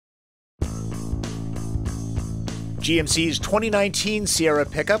GMC's 2019 Sierra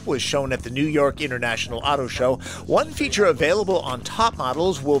pickup was shown at the New York International Auto Show. One feature available on top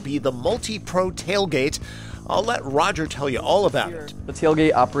models will be the MultiPro Tailgate. I'll let Roger tell you all about it. The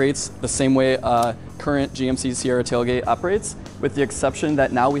tailgate operates the same way current GMC Sierra tailgate operates, with the exception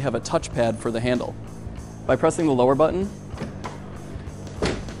that now we have a touchpad for the handle. By pressing the lower button,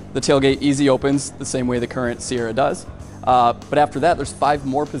 the tailgate easy opens the same way the current Sierra does. But after that, there's 5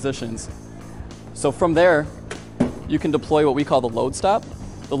 more positions. So from there, you can deploy what we call the load stop.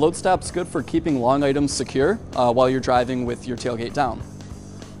 The load stop's good for keeping long items secure while you're driving with your tailgate down.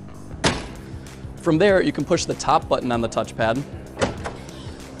 From there, you can push the top button on the touchpad,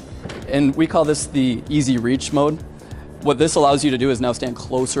 and we call this the easy reach mode. What this allows you to do is now stand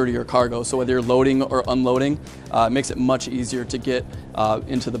closer to your cargo, so whether you're loading or unloading, it makes it much easier to get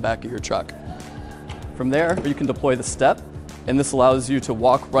into the back of your truck. From there, you can deploy the step, and this allows you to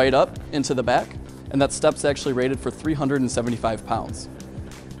walk right up into the back, and that step's actually rated for 375 pounds.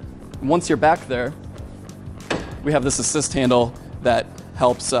 And once you're back there, we have this assist handle that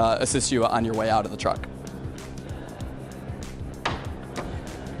helps assist you on your way out of the truck.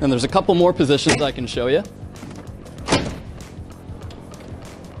 And there's a couple more positions I can show you.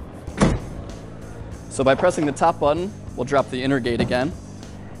 So by pressing the top button, we'll drop the inner gate again.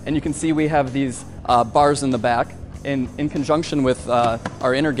 And you can see we have these bars in the back. And in conjunction with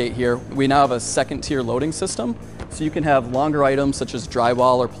our inner gate here, we now have a second tier loading system. So you can have longer items such as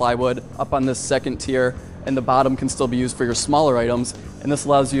drywall or plywood up on this second tier, and the bottom can still be used for your smaller items. And this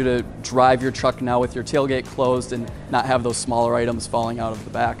allows you to drive your truck now with your tailgate closed and not have those smaller items falling out of the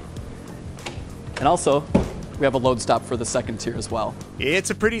back. And also, we have a load stop for the second tier as well.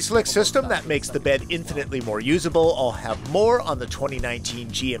 It's a pretty slick system that makes the bed infinitely more usable. I'll have more on the 2019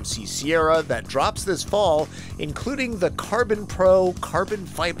 GMC Sierra that drops this fall, including the Carbon Pro carbon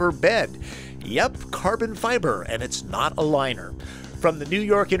fiber bed. Yep, carbon fiber, and it's not a liner. From the New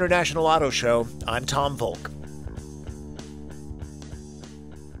York International Auto Show, I'm Tom Voelk.